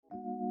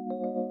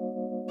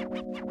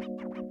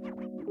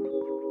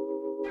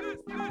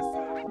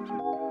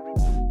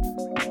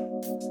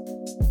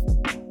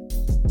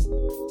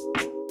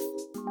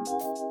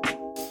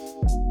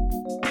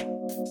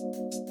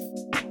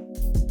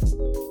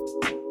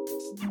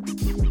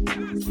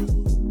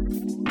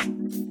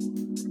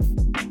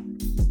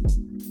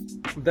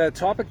The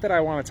topic that I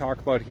want to talk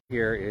about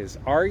here is,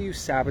 are you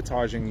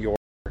sabotaging your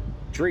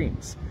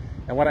dreams?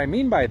 And what I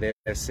mean by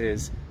this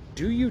is,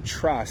 do you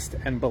trust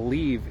and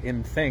believe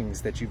in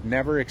things that you've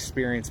never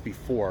experienced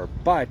before,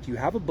 but you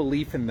have a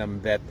belief in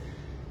them that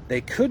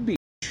they could be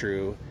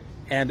true,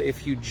 and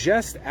if you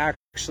just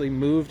actually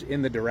moved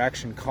in the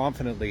direction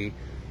confidently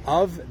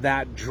of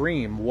that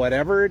dream,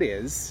 whatever it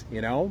is,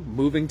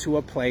 moving to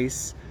a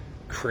place,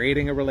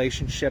 creating a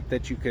relationship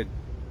that you could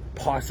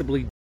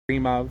possibly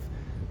dream of,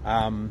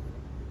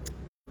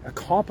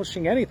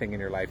 accomplishing anything in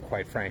your life,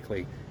 quite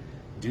frankly,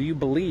 do you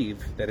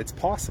believe that it's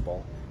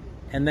possible?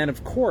 And then,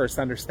 of course,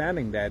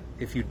 understanding that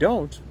if you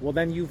don't, well,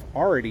 then you've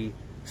already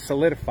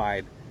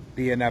solidified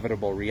the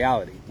inevitable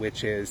reality,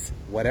 which is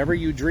whatever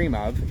you dream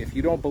of, if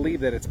you don't believe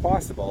that it's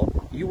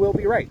possible, you will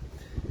be right.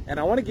 And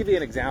I want to give you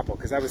an example,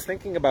 because I was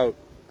thinking about,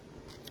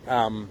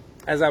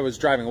 as I was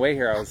driving away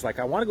here, I was like,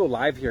 I want to go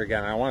live here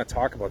again, and I want to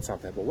talk about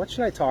something, but what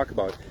should I talk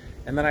about?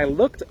 And then I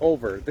looked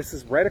over, this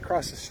is right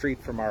across the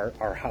street from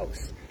our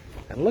house,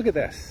 and look at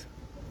this.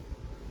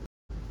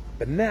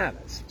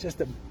 Bananas, just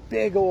a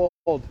big old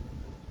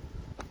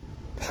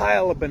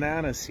pile of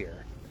bananas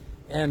here.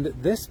 And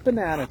this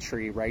banana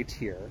tree right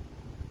here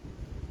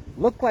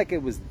looked like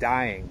it was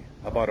dying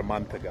about a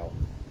month ago,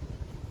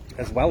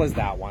 as well as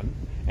that one,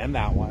 and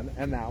that one,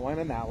 and that one,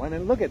 and that one.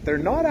 And look they're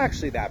not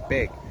actually that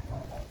big.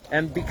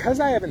 And because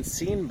I haven't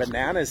seen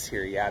bananas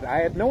here yet, I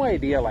had no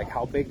idea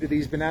how big do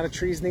these banana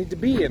trees need to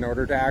be in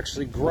order to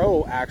actually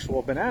grow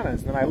actual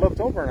bananas. And then I looked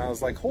over and I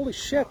was like, holy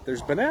shit,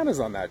 there's bananas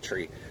on that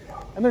tree.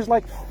 And there's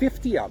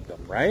 50 of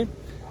them, right?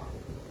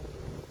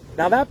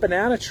 Now that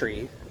banana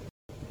tree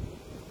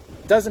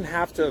doesn't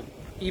have to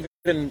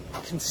even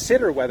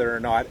consider whether or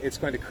not it's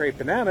going to create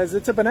bananas.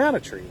 It's a banana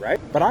tree, right?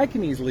 But I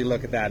can easily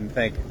look at that and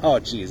think, oh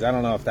geez, I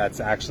don't know if that's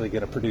actually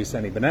going to produce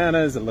any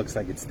bananas. It looks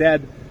like it's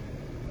dead.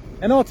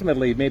 And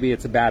ultimately, maybe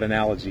it's a bad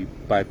analogy,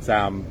 but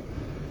I'm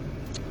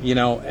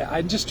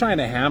just trying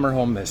to hammer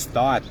home this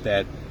thought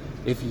that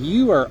if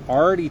you are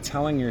already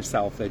telling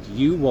yourself that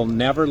you will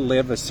never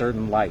live a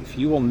certain life,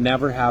 you will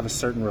never have a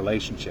certain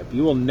relationship,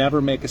 you will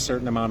never make a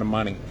certain amount of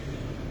money,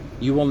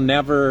 you will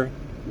never,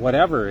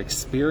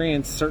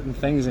 experience certain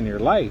things in your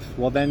life,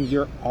 well then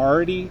you're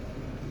already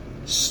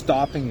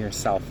stopping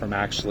yourself from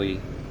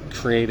actually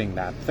creating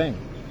that thing.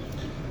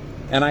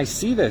 And I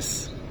see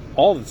this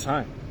all the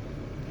time.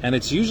 And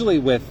it's usually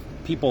with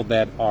people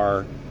that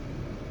are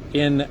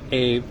in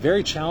a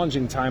very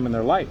challenging time in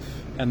their life.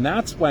 And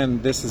that's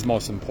when this is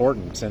most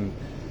important. And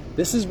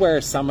this is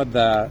where some of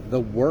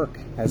the work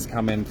has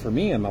come in for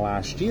me in the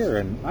last year.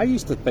 And I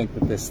used to think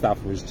that this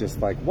stuff was just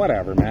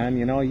whatever, man.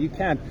 You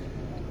can't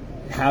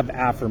have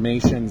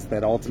affirmations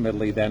that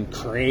ultimately then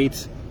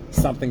create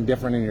something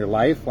different in your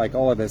life.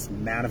 All of this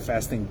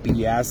manifesting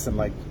BS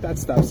and that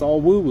stuff's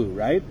all woo-woo,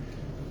 right?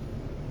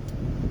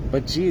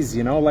 But geez,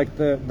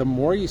 the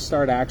more you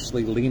start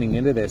actually leaning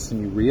into this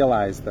and you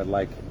realize that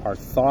our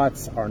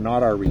thoughts are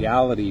not our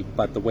reality,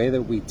 but the way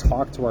that we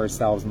talk to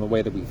ourselves and the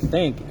way that we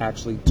think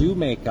actually do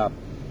make up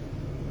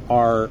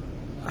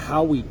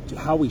how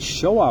we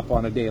show up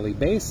on a daily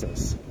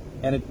basis.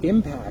 And it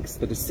impacts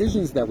the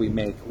decisions that we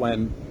make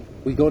when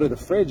we go to the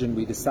fridge and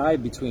we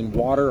decide between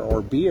water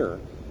or beer,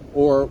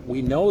 or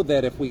we know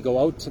that if we go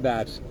out to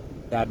that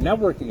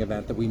networking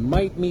event that we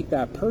might meet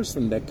that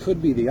person that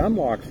could be the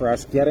unlock for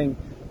us getting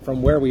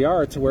from where we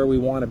are to where we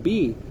want to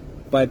be.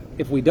 But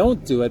if we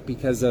don't do it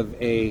because of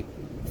a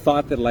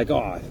thought that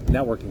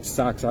networking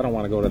sucks, I don't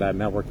want to go to that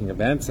networking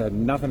event, so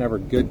nothing ever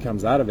good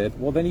comes out of it,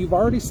 well then you've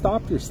already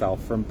stopped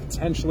yourself from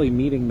potentially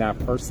meeting that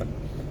person,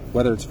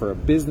 whether it's for a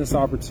business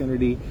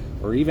opportunity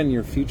or even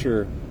your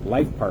future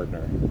life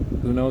partner.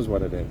 Who knows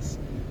what it is.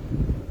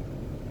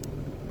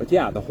 But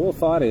yeah, the whole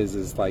thought is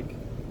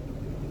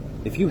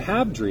if you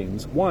have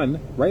dreams, one,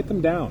 write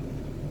them down.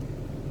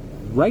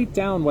 Write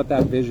down what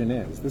that vision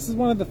is. This is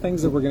one of the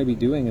things that we're going to be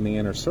doing in the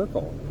inner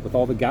circle with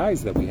all the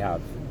guys that we have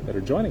that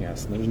are joining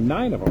us. And there's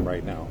 9 of them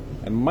right now,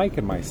 and Mike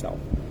and myself.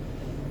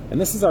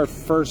 And this is our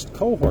first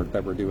cohort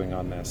that we're doing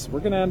on this. We're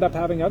going to end up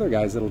having other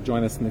guys that will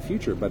join us in the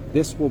future, but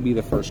this will be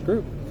the first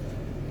group.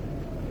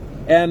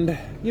 And,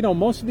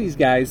 most of these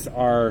guys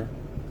are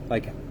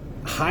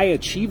high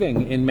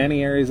achieving in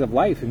many areas of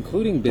life,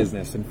 including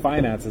business and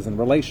finances and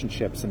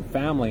relationships and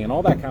family and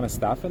all that kind of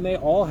stuff. And they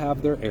all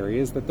have their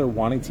areas that they're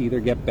wanting to either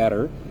get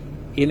better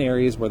in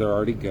areas where they're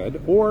already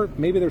good, or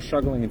maybe they're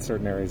struggling in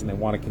certain areas and they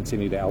want to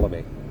continue to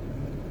elevate.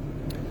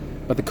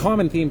 But the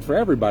common theme for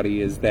everybody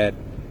is that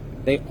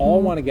they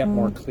all want to get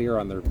more clear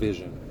on their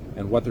vision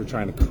and what they're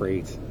trying to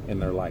create in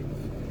their life.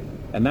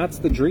 And that's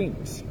the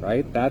dreams,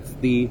 right? That's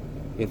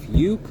if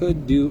you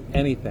could do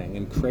anything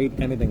and create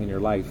anything in your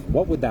life,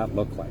 what would that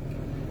look like?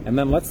 And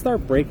then let's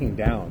start breaking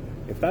down.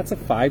 If that's a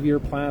 5-year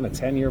plan, a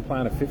 10-year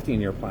plan, a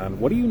 15-year plan,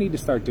 what do you need to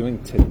start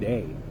doing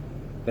today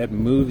that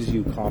moves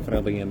you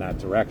confidently in that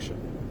direction?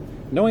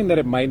 Knowing that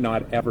it might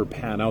not ever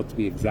pan out to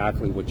be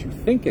exactly what you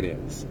think it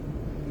is,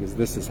 because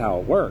this is how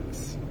it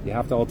works. You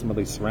have to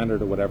ultimately surrender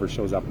to whatever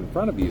shows up in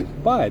front of you.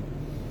 But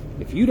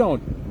If you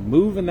don't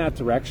move in that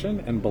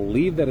direction and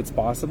believe that it's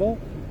possible,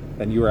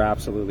 then you are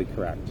absolutely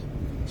correct.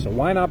 So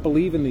why not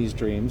believe in these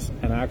dreams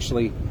and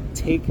actually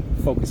take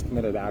focused,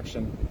 committed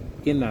action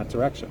in that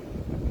direction?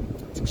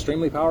 It's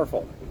extremely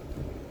powerful.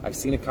 I've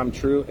seen it come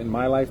true in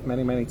my life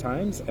many, many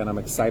times, and I'm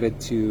excited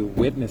to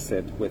witness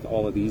it with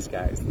all of these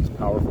guys, these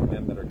powerful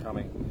men that are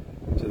coming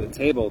to the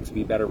table to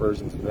be better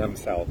versions of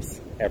themselves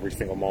every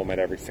single moment,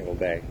 every single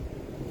day,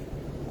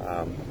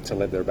 to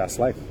live their best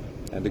life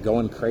and to go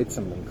and create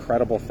some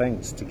incredible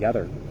things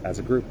together as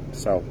a group.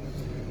 So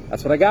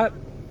that's what I got.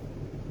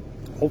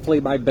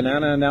 Hopefully my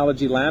banana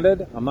analogy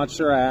landed. I'm not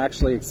sure I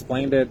actually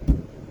explained it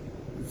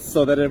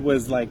so that it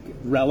was like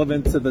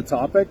relevant to the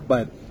topic,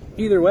 but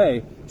either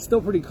way,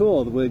 still pretty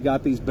cool that we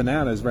got these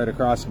bananas right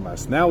across from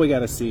us. Now we got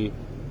to see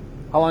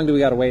how long do we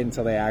got to wait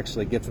until they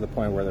actually get to the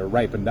point where they're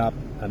ripened up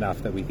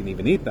enough that we can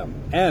even eat them.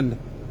 And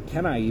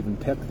can I even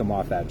pick them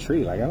off that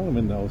tree? Like, I don't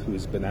even know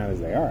whose bananas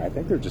they are. I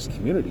think they're just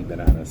community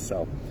bananas.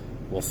 So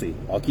we'll see.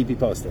 I'll keep you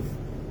posted.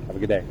 Have a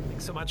good day.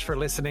 Thanks so much for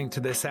listening to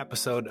this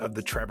episode of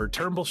The Trevor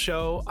Turnbull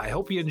Show. I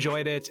hope you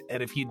enjoyed it.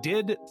 And if you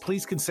did,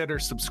 please consider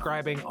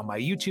subscribing on my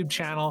YouTube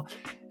channel,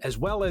 as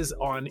well as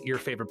on your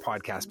favorite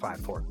podcast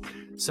platform.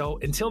 So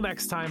until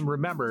next time,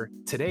 remember,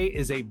 today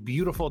is a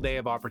beautiful day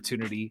of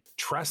opportunity.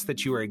 Trust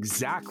that you are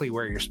exactly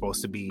where you're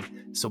supposed to be.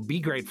 So be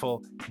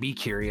grateful, be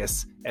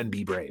curious, and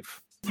be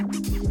brave.